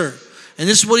answer. And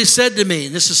this is what he said to me.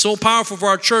 And this is so powerful for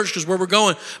our church because where we're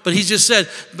going. But he just said,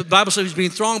 the Bible said he was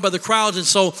being thronged by the crowds. And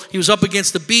so he was up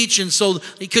against the beach. And so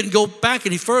he couldn't go back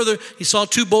any further. He saw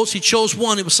two boats. He chose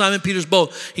one. It was Simon Peter's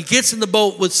boat. He gets in the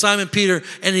boat with Simon Peter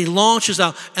and he launches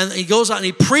out. And he goes out and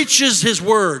he preaches his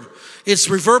word. It's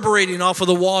reverberating off of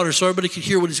the water so everybody can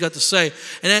hear what he's got to say.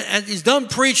 And he's done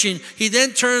preaching. He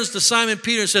then turns to Simon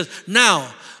Peter and says,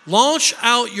 now, launch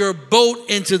out your boat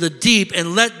into the deep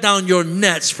and let down your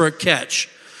nets for a catch.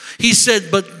 He said,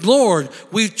 but Lord,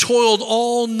 we've toiled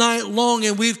all night long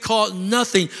and we've caught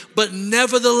nothing. But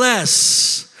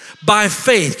nevertheless, by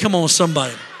faith, come on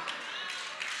somebody.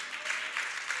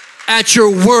 At your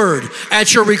word,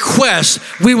 at your request,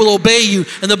 we will obey you.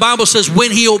 And the Bible says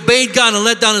when he obeyed God and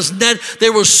let down his net, they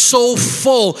were so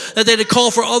full that they had to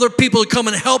call for other people to come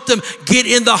and help them get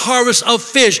in the harvest of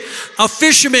fish. A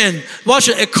fisherman, watch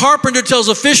it, a carpenter tells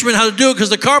a fisherman how to do it because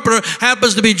the carpenter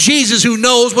happens to be Jesus who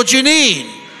knows what you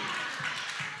need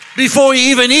before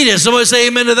you even need it. Somebody say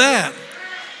amen to that.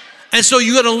 And so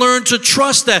you got to learn to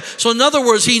trust that. So in other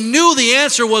words, he knew the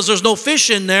answer was there's no fish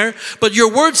in there, but your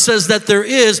word says that there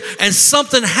is, and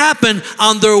something happened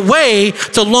on their way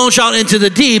to launch out into the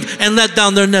deep and let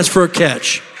down their nets for a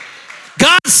catch.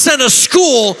 God sent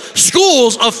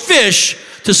schools of fish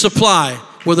to supply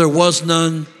where there was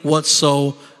none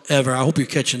whatsoever. I hope you're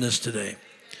catching this today.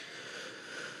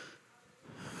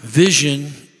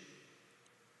 Vision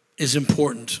is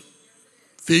important.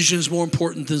 Vision is more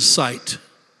important than sight.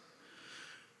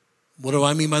 What do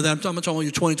I mean by that? I'm talking about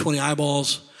your 20/20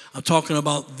 eyeballs. I'm talking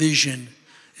about vision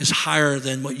is higher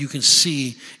than what you can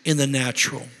see in the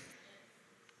natural.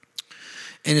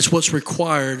 And it's what's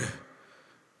required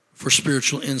for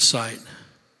spiritual insight.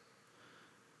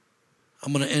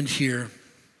 I'm going to end here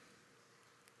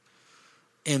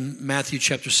in Matthew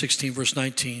chapter 16, verse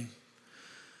 19.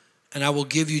 And I will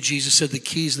give you, Jesus said, the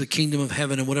keys of the kingdom of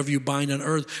heaven. And whatever you bind on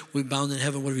earth will be bound in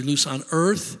heaven. Whatever you loose on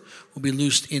earth will be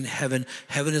loosed in heaven.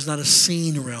 Heaven is not a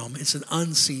seen realm. It's an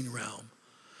unseen realm.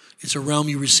 It's a realm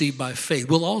you receive by faith.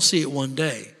 We'll all see it one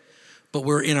day. But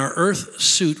we're in our earth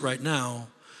suit right now.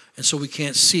 And so we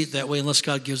can't see it that way unless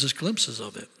God gives us glimpses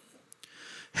of it.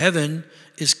 Heaven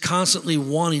is constantly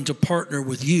wanting to partner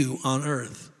with you on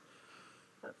earth.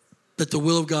 That the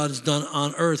will of God is done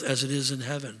on earth as it is in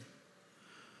heaven.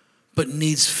 But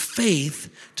needs faith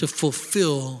to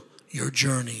fulfill your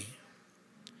journey.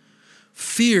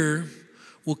 Fear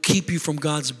will keep you from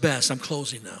God's best. I'm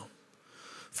closing now.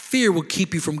 Fear will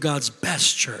keep you from God's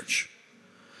best, church.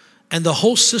 And the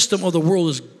whole system of the world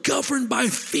is governed by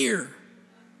fear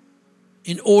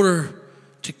in order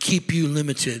to keep you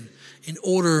limited, in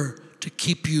order to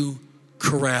keep you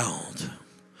corralled.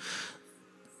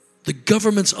 The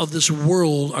governments of this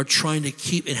world are trying to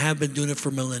keep, and have been doing it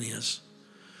for millennia,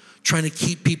 trying to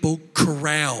keep people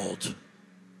corralled.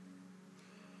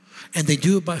 And they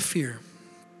do it by fear.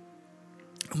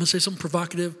 I'm going to say something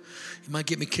provocative. It might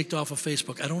get me kicked off of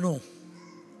Facebook. I don't know.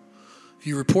 If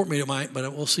you report me, it might,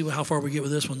 but we'll see how far we get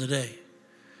with this one today.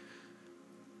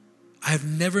 I have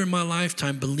never in my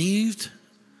lifetime believed,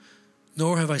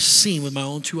 nor have I seen with my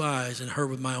own two eyes and heard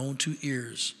with my own two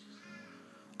ears,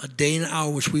 a day and an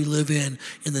hour which we live in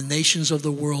the nations of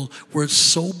the world where it's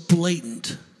so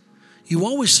blatant. You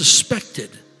always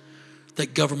suspected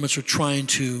that governments are trying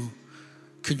to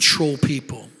control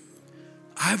people.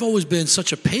 I've always been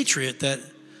such a patriot that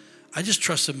I just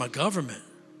trusted my government.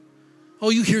 Oh,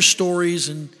 you hear stories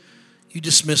and you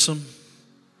dismiss them.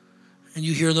 And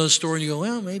you hear another story and you go,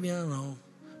 well, maybe, I don't know.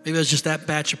 Maybe it was just that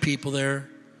batch of people there.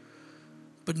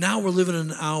 But now we're living in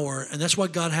an hour, and that's why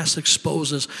God has to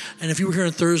expose us. And if you were here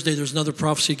on Thursday, there's another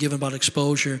prophecy given about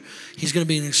exposure. He's going to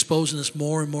be exposing this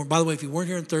more and more. By the way, if you weren't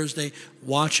here on Thursday,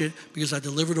 watch it, because I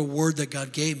delivered a word that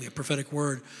God gave me, a prophetic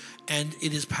word, and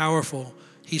it is powerful.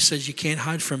 He says, you can't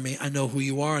hide from me. I know who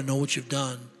you are. I know what you've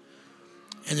done.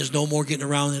 And there's no more getting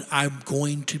around it. I'm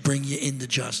going to bring you into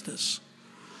justice.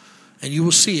 And you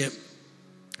will see it,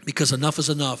 because enough is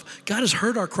enough. God has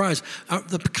heard our cries.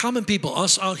 The common people,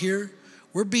 us out here,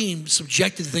 we're being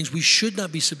subjected to things we should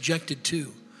not be subjected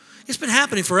to. It's been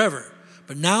happening forever,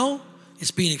 but now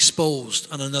it's being exposed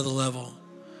on another level.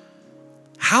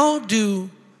 How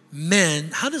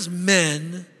does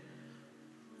men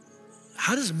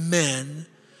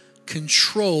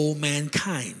control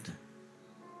mankind?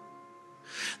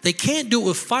 They can't do it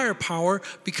with firepower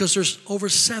because there's over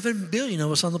 7 billion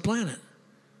of us on the planet.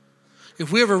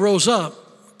 If we ever rose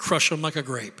up, crush them like a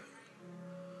grape.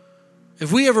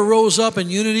 If we ever rose up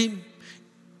in unity,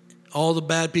 all the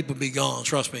bad people would be gone,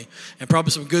 trust me. And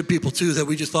probably some good people too that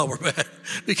we just thought were bad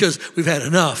because we've had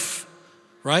enough,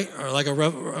 right? Or like a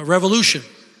revolution.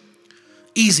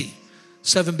 Easy.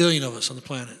 7 billion of us on the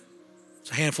planet.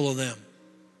 It's a handful of them.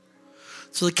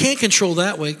 So they can't control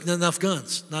that way. Not enough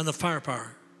guns, not enough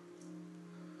firepower.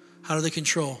 How do they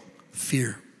control?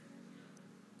 Fear.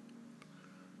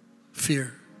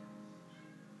 Fear.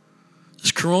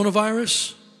 This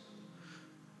coronavirus,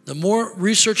 the more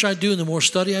research I do and the more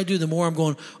study I do, the more I'm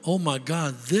going, oh my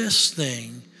God, this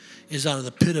thing is out of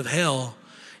the pit of hell,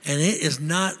 and it is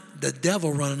not the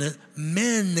devil running it.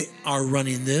 Men are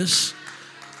running this,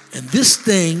 and this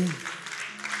thing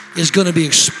is going to be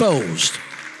exposed.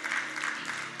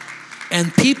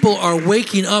 And people are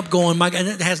waking up going, my God, and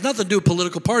it has nothing to do with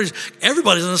political parties.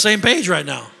 Everybody's on the same page right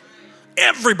now.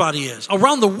 Everybody is.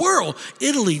 Around the world.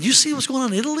 Italy. Do you see what's going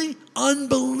on in Italy?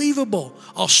 Unbelievable.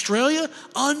 Australia?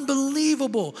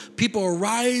 Unbelievable. People are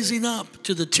rising up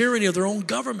to the tyranny of their own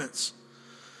governments.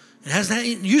 It has that.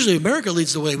 Usually America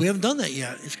leads the way. We haven't done that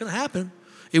yet. It's going to happen.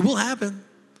 It will happen.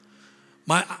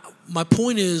 My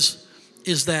point is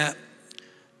that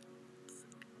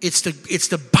it's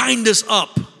to bind us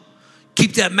up.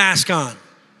 Keep that mask on.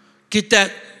 Get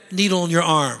that needle in your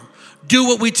arm. Do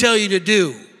what we tell you to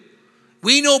do.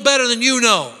 We know better than you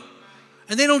know.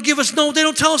 And they don't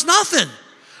tell us nothing.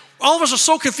 All of us are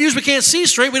so confused we can't see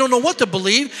straight. We don't know what to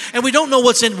believe. And we don't know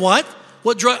what's in what.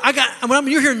 What drug.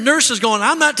 You hear nurses going,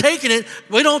 I'm not taking it.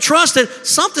 We don't trust it.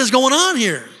 Something's going on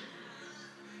here.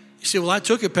 You say, well, I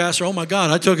took it, Pastor. Oh, my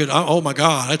God, I took it. Oh, my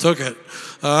God, I took it.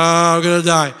 I'm going to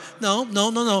die.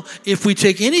 No. If we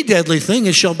take any deadly thing,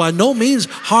 it shall by no means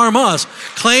harm us.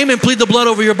 Claim and plead the blood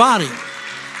over your body.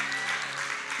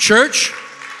 Church,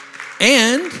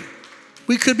 and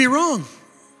we could be wrong.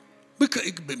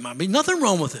 It might be nothing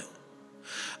wrong with it.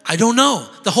 I don't know.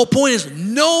 The whole point is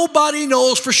nobody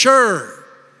knows for sure.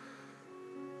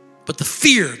 But the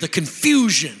fear, the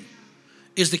confusion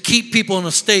is to keep people in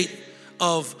a state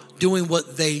of doing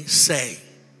what they say.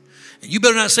 And you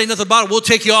better not say nothing about it. We'll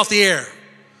take you off the air.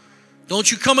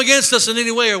 Don't you come against us in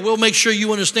any way, or we'll make sure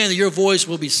you understand that your voice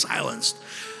will be silenced.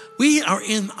 We are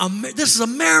this is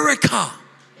America.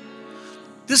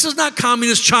 This is not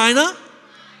communist China.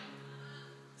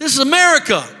 This is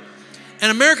America. And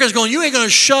America is going, you ain't going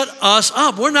to shut us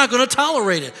up. We're not going to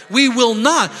tolerate it. We will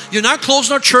not. You're not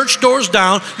closing our church doors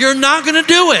down. You're not going to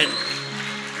do it.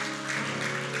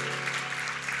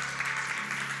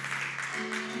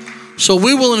 So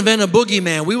we will invent a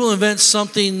boogeyman. We will invent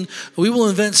something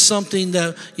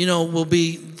that, will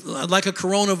be like a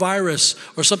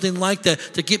coronavirus or something like that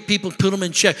to get people, put them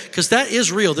in check. Because that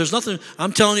is real. There's nothing,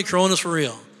 I'm telling you, corona's for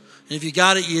real. And if you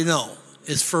got it, you know,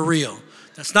 it's for real.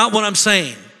 That's not what I'm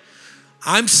saying.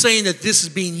 I'm saying that this is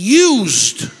being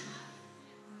used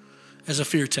as a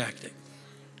fear tactic.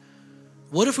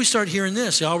 What if we start hearing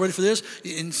this? Y'all ready for this?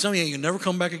 And some of you never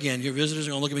come back again. Your visitors are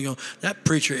going to look at me and go, that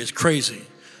preacher is crazy.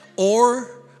 Or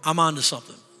I'm on to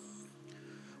something.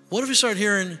 What if we start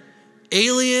hearing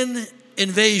alien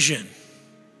invasion?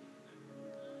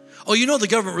 Oh, the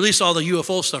government released all the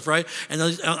UFO stuff, right? And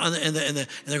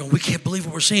they're going, we can't believe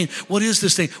what we're seeing. What is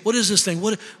this thing? What is this thing?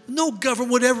 No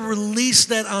government would ever release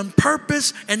that on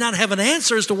purpose and not have an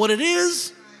answer as to what it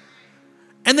is.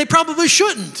 And they probably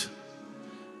shouldn't.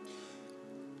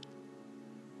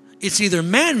 It's either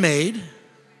man-made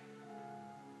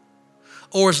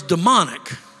or it's demonic.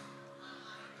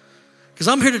 Because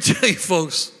I'm here to tell you,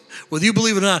 folks, whether you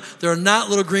believe it or not, there are not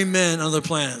little green men on other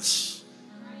planets.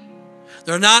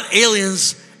 There are not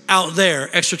aliens out there,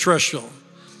 extraterrestrial.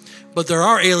 But there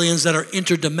are aliens that are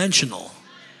interdimensional.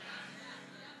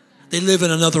 They live in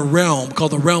another realm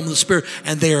called the realm of the spirit,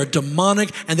 and they are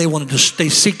demonic, and they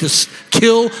seek to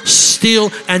kill, steal,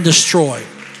 and destroy.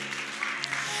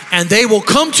 And they will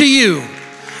come to you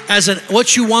as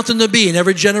what you want them to be. In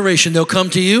every generation, they'll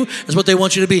come to you as what they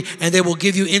want you to be, and they will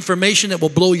give you information that will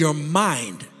blow your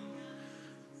mind.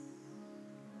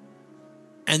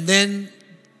 And then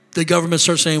the government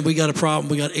starts saying, we got a problem,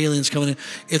 we got aliens coming in.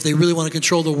 If they really want to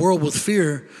control the world with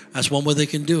fear, that's one way they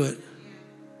can do it.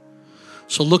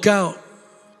 So look out.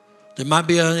 There might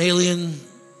be an alien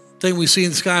thing we see in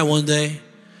the sky one day.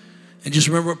 And just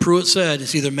remember what Pruitt said.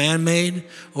 It's either man-made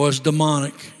or it's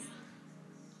demonic.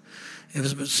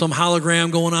 If it's some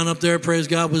hologram going on up there, praise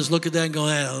God, we'll just look at that and go,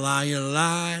 hey, a lie, you're a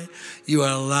lie, you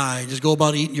are a lie. Just go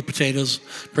about eating your potatoes,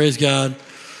 praise God,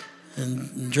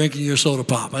 and drinking your soda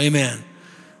pop. Amen.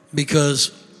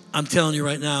 Because I'm telling you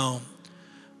right now,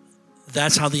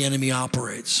 that's how the enemy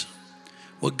operates.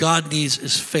 What God needs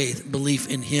is faith, belief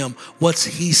in him. What's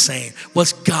he saying?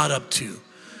 What's God up to?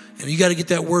 And you got to get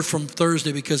that word from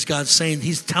Thursday, because God's saying,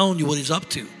 he's telling you what he's up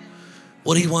to,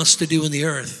 what he wants to do in the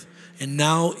earth. And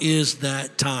now is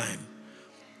that time.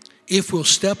 If we'll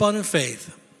step out in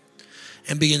faith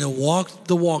and begin to walk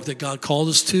the walk that God called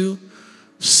us to,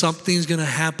 something's going to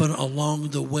happen along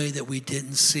the way that we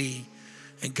didn't see.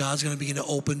 And God's going to begin to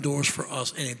open doors for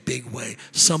us in a big way.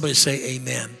 Somebody say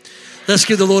amen. Let's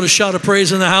give the Lord a shout of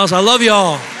praise in the house. I love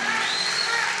y'all.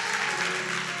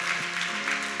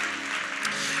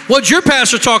 What'd your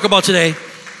pastor talk about today?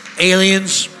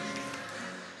 Aliens.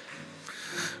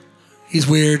 He's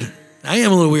weird. I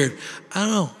am a little weird. I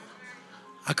don't know.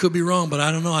 I could be wrong, but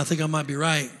I don't know. I think I might be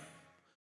right.